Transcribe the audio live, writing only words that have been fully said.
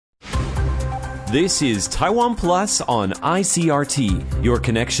This is Taiwan Plus on ICRT, your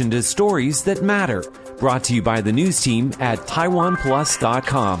connection to stories that matter. Brought to you by the news team at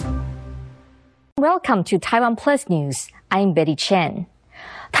TaiwanPlus.com. Welcome to Taiwan Plus News. I'm Betty Chen.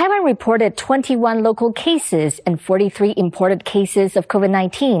 Taiwan reported 21 local cases and 43 imported cases of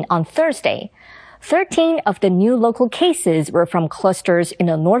COVID-19 on Thursday. 13 of the new local cases were from clusters in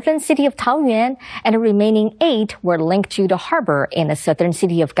the northern city of Taoyuan, and the remaining 8 were linked to the harbor in the southern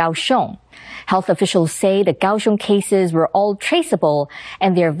city of Kaohsiung. Health officials say the Kaohsiung cases were all traceable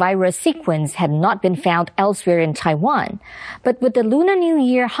and their virus sequence had not been found elsewhere in Taiwan. But with the Lunar New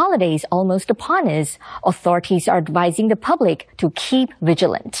Year holidays almost upon us, authorities are advising the public to keep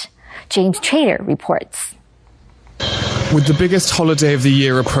vigilant. James Trader reports. With the biggest holiday of the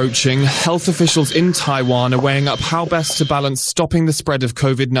year approaching, health officials in Taiwan are weighing up how best to balance stopping the spread of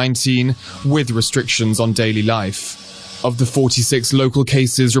COVID-19 with restrictions on daily life. Of the 46 local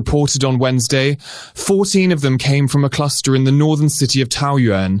cases reported on Wednesday, 14 of them came from a cluster in the northern city of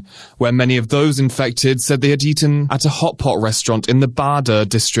Taoyuan, where many of those infected said they had eaten at a hot pot restaurant in the Bada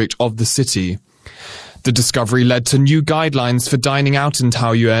district of the city. The discovery led to new guidelines for dining out in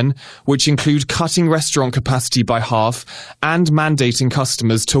Taoyuan, which include cutting restaurant capacity by half and mandating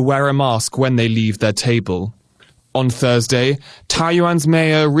customers to wear a mask when they leave their table. On Thursday, Taoyuan's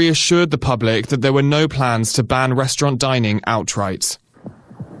mayor reassured the public that there were no plans to ban restaurant dining outright.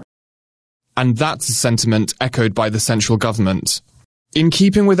 And that's a sentiment echoed by the central government. In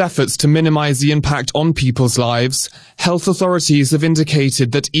keeping with efforts to minimize the impact on people's lives, health authorities have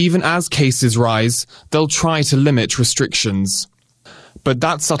indicated that even as cases rise, they'll try to limit restrictions. But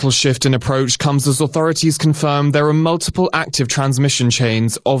that subtle shift in approach comes as authorities confirm there are multiple active transmission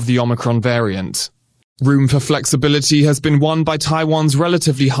chains of the Omicron variant. Room for flexibility has been won by Taiwan's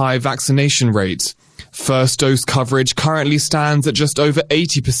relatively high vaccination rate. First dose coverage currently stands at just over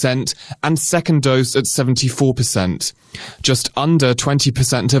 80% and second dose at 74%. Just under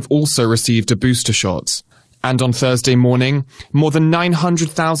 20% have also received a booster shot. And on Thursday morning, more than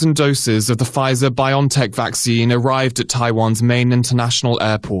 900,000 doses of the Pfizer-BioNTech vaccine arrived at Taiwan's main international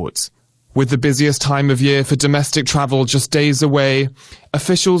airport. With the busiest time of year for domestic travel just days away,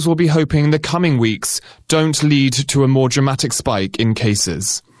 officials will be hoping the coming weeks don't lead to a more dramatic spike in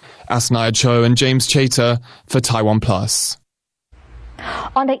cases. Asnaya Cho and James Chater for Taiwan Plus.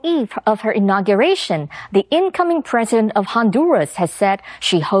 On the eve of her inauguration, the incoming president of Honduras has said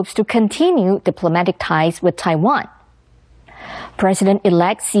she hopes to continue diplomatic ties with Taiwan.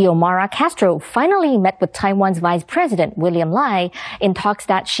 President-elect Xiomara Castro finally met with Taiwan's Vice President William Lai in talks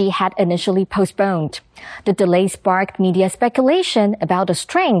that she had initially postponed. The delay sparked media speculation about the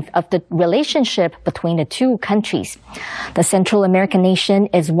strength of the relationship between the two countries. The Central American nation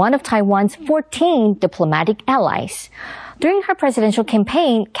is one of Taiwan's 14 diplomatic allies. During her presidential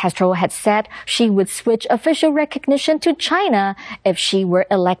campaign, Castro had said she would switch official recognition to China if she were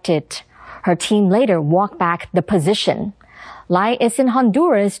elected. Her team later walked back the position. Lai is in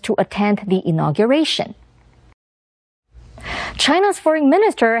Honduras to attend the inauguration. China's foreign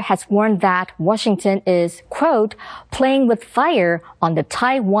minister has warned that Washington is, quote, playing with fire on the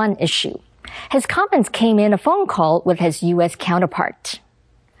Taiwan issue. His comments came in a phone call with his U.S. counterpart.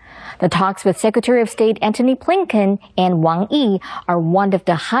 The talks with Secretary of State Antony Blinken and Wang Yi are one of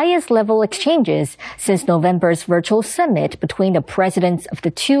the highest level exchanges since November's virtual summit between the presidents of the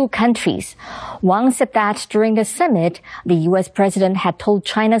two countries. Wang said that during the summit, the U.S. president had told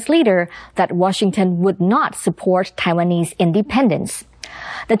China's leader that Washington would not support Taiwanese independence.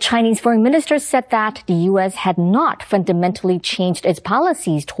 The Chinese foreign minister said that the U.S. had not fundamentally changed its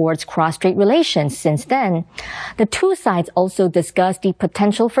policies towards cross-strait relations since then. The two sides also discussed the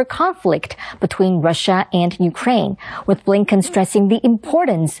potential for conflict between Russia and Ukraine, with Blinken stressing the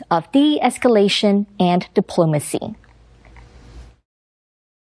importance of de-escalation and diplomacy.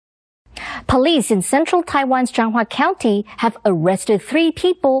 Police in central Taiwan's Changhua County have arrested 3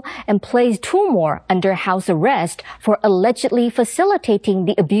 people and placed 2 more under house arrest for allegedly facilitating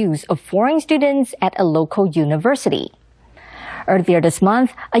the abuse of foreign students at a local university. Earlier this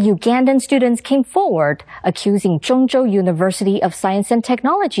month, a Ugandan student came forward accusing Zhongzhou University of Science and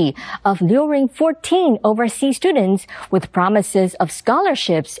Technology of luring 14 overseas students with promises of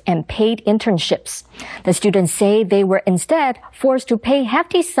scholarships and paid internships. The students say they were instead forced to pay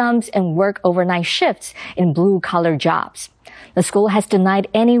hefty sums and work overnight shifts in blue-collar jobs. The school has denied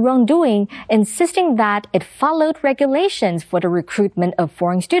any wrongdoing, insisting that it followed regulations for the recruitment of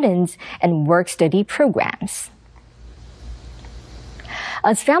foreign students and work-study programs.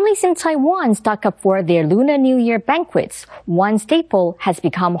 As families in Taiwan stock up for their Lunar New Year banquets, one staple has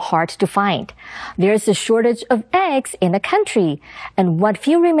become hard to find. There's a shortage of eggs in the country, and what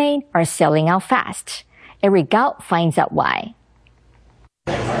few remain are selling out fast. Eric Gao finds out why.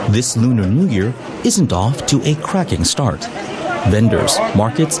 This Lunar New Year isn't off to a cracking start. Vendors,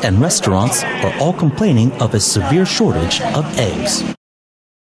 markets, and restaurants are all complaining of a severe shortage of eggs.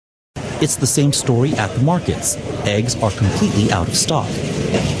 It's the same story at the markets. Eggs are completely out of stock.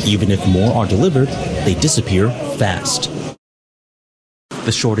 Even if more are delivered, they disappear fast.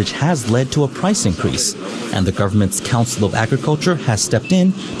 The shortage has led to a price increase, and the government's Council of Agriculture has stepped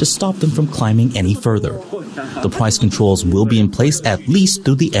in to stop them from climbing any further. The price controls will be in place at least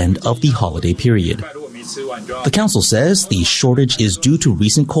through the end of the holiday period. The council says the shortage is due to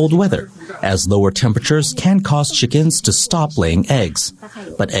recent cold weather, as lower temperatures can cause chickens to stop laying eggs.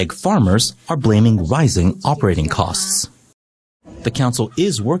 But egg farmers are blaming rising operating costs. The council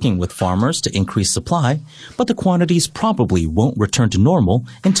is working with farmers to increase supply, but the quantities probably won't return to normal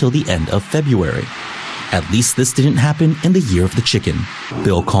until the end of February. At least this didn't happen in the Year of the Chicken.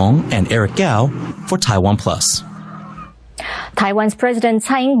 Bill Kong and Eric Gao for Taiwan Plus. Taiwan's President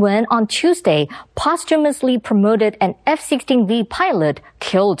Tsai Ing-wen on Tuesday posthumously promoted an F-16V pilot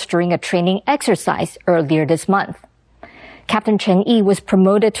killed during a training exercise earlier this month. Captain Chen Yi was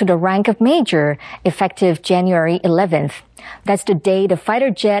promoted to the rank of major effective January 11th. That's the day the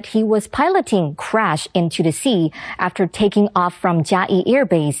fighter jet he was piloting crashed into the sea after taking off from Jiayi Air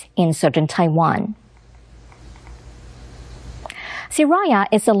Base in southern Taiwan. Siraya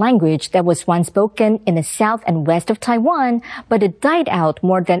is a language that was once spoken in the south and west of Taiwan, but it died out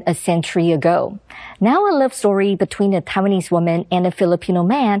more than a century ago. Now a love story between a Taiwanese woman and a Filipino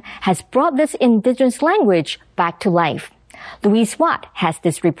man has brought this indigenous language back to life. Louise Watt has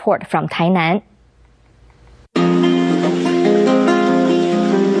this report from Tainan.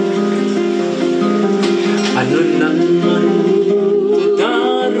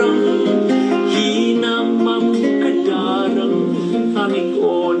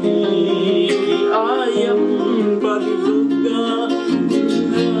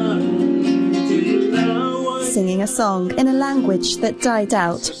 Singing a song in a language that died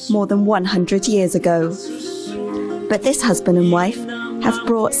out more than 100 years ago. But this husband and wife have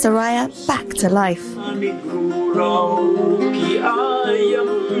brought Siraya back to life.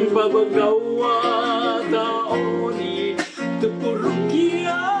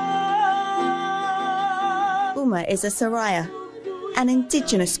 Uma is a Siraya, an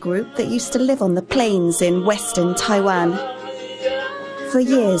indigenous group that used to live on the plains in western Taiwan. For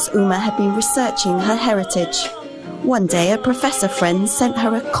years, Uma had been researching her heritage. One day, a professor friend sent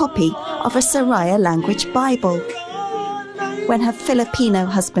her a copy of a Siraya language Bible. When her Filipino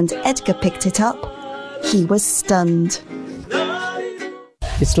husband Edgar picked it up, he was stunned.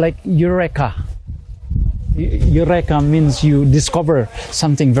 It's like Eureka. Eureka means you discover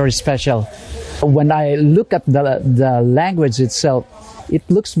something very special. When I look at the language itself, it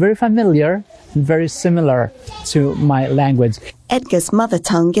looks very familiar, very similar to my language. Edgar's mother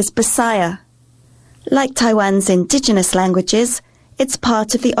tongue is Bisaya. Like Taiwan's indigenous languages, it's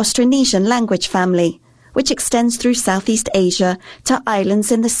part of the Austronesian language family, which extends through Southeast Asia to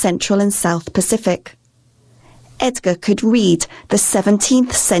islands in the Central and South Pacific. Edgar could read the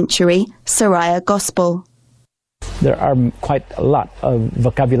 17th century Siraya Gospel. There are quite a lot of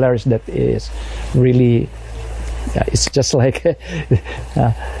vocabularies that is really, it's just like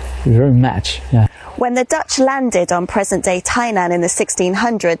very match. Yeah. When the Dutch landed on present-day Tainan in the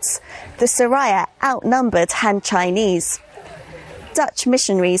 1600s, the Siraya outnumbered Han Chinese. Dutch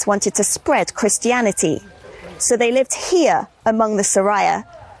missionaries wanted to spread Christianity, so they lived here among the Siraya,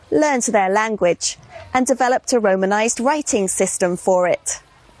 learned their language, and developed a Romanized writing system for it.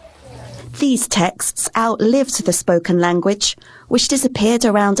 These texts outlived the spoken language, which disappeared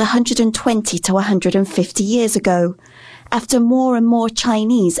around 120 to 150 years ago, after more and more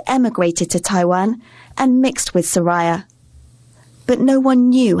Chinese emigrated to Taiwan and mixed with Siraya. But no one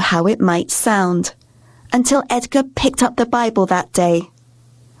knew how it might sound, until Edgar picked up the Bible that day.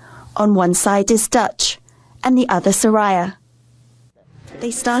 On one side is Dutch, and the other Siraya.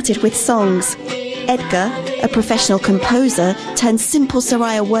 They started with songs. Edgar, a professional composer, turned simple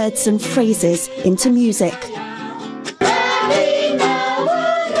Siraya words and phrases into music.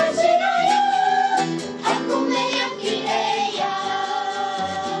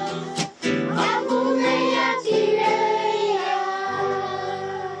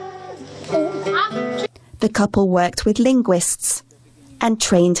 The couple worked with linguists and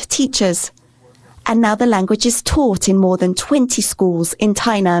trained teachers, and now the language is taught in more than 20 schools in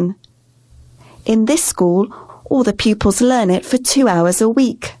Tainan. In this school, All the pupils learn it for 2 hours a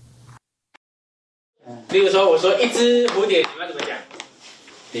week. 例如说，我说一只蝴蝶，你们怎么讲？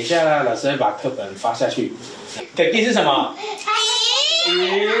等一下呢，老师会把课本发下去。肯定是什么？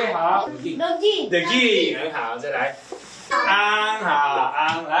鸡，好。的鸡，很好，再来。安，好，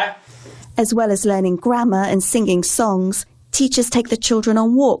安，来。As well as learning grammar and singing songs, teachers take the children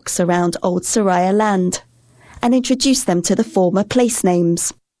on walks around Old Soraya land and introduce them to the former place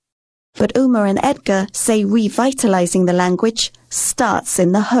names. But Uma and Edgar say revitalizing the language starts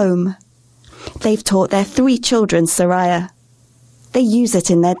in the home. They've taught their 3 children Soraya. They use it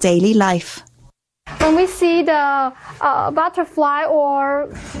in their daily life. When we see the butterfly or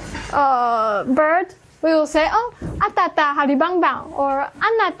bird, we will say, oh, atata halibangbang or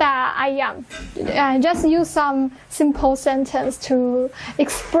anata ayam. Just use some simple sentence to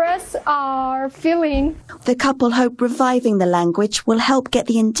express our feeling. The couple hope reviving the language will help get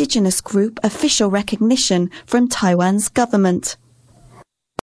the indigenous group official recognition from Taiwan's government.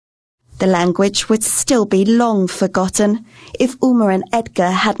 The language would still be long forgotten if Uma and Edgar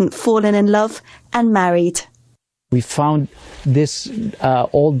hadn't fallen in love and married. We found this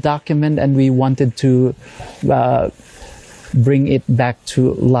old document and we wanted to bring it back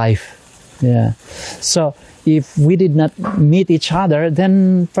to life. Yeah. So if we did not meet each other,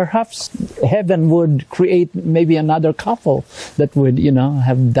 then perhaps heaven would create maybe another couple that would,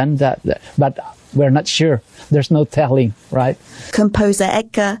 have done that. But we're not sure. There's no telling, right? Composer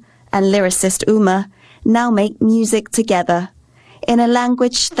Edgar and lyricist Uma now make music together in a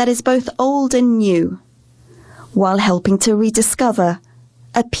language that is both old and new, while helping to rediscover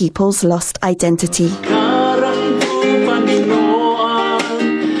a people's lost identity.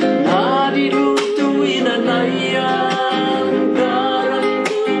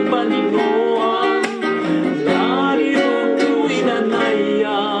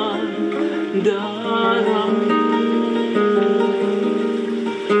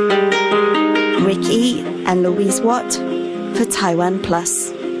 Ricky and Louise Watt for Taiwan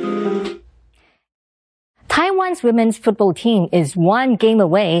Plus. Taiwan's women's football team is 1 game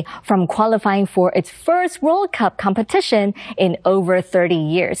away from qualifying for its first World Cup competition in over 30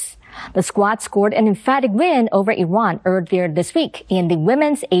 years. The squad scored an emphatic win over Iran earlier this week in the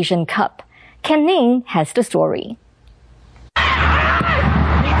Women's Asian Cup. Ken Ning has the story.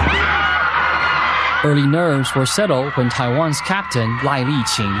 Early nerves were settled when Taiwan's captain Lai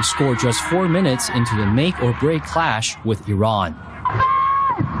Liqing scored just 4 minutes into the make-or-break clash with Iran.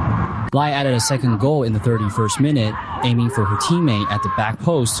 Lai added a second goal in the 31st minute, aiming for her teammate at the back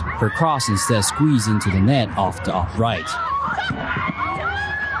post. Her cross instead squeezed into the net off the upright.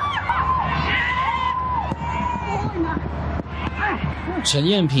 Chen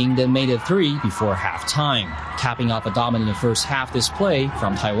Yanping then made it 3 before halftime, capping off a dominant first half display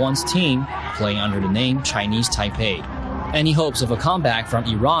from Taiwan's team, playing under the name Chinese Taipei. Any hopes of a comeback from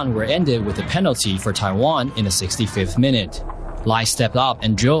Iran were ended with a penalty for Taiwan in the 65th minute. Lai stepped up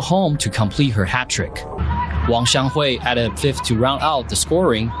and drilled home to complete her hat-trick. Wang Xianghui added a 5th to round out the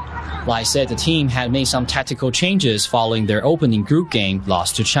scoring. Lai said the team had made some tactical changes following their opening group game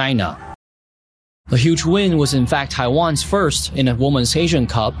loss to China. The huge win was in fact Taiwan's first in a Women's Asian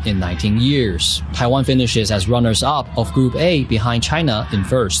Cup in 19 years. Taiwan finishes as runners-up of Group A behind China in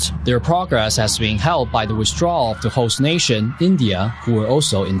first. Their progress has been helped by the withdrawal of the host nation, India, who were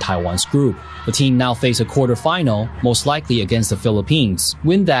also in Taiwan's group. The team now face a quarterfinal, most likely against the Philippines.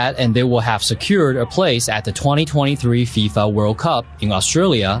 Win that and they will have secured a place at the 2023 FIFA World Cup in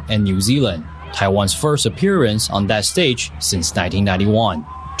Australia and New Zealand, Taiwan's first appearance on that stage since 1991.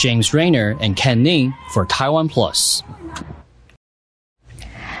 James Rayner and Ken Ning for Taiwan Plus.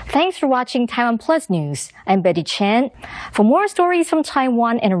 Thanks for watching Taiwan Plus News. I'm Betty Chen. For more stories from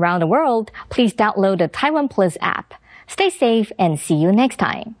Taiwan and around the world, please download the Taiwan Plus app. Stay safe and see you next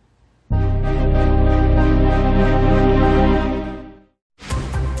time.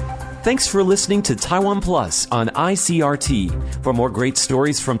 Thanks for listening to Taiwan Plus on ICRT. For more great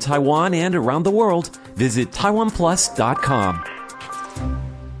stories from Taiwan and around the world, visit taiwanplus.com.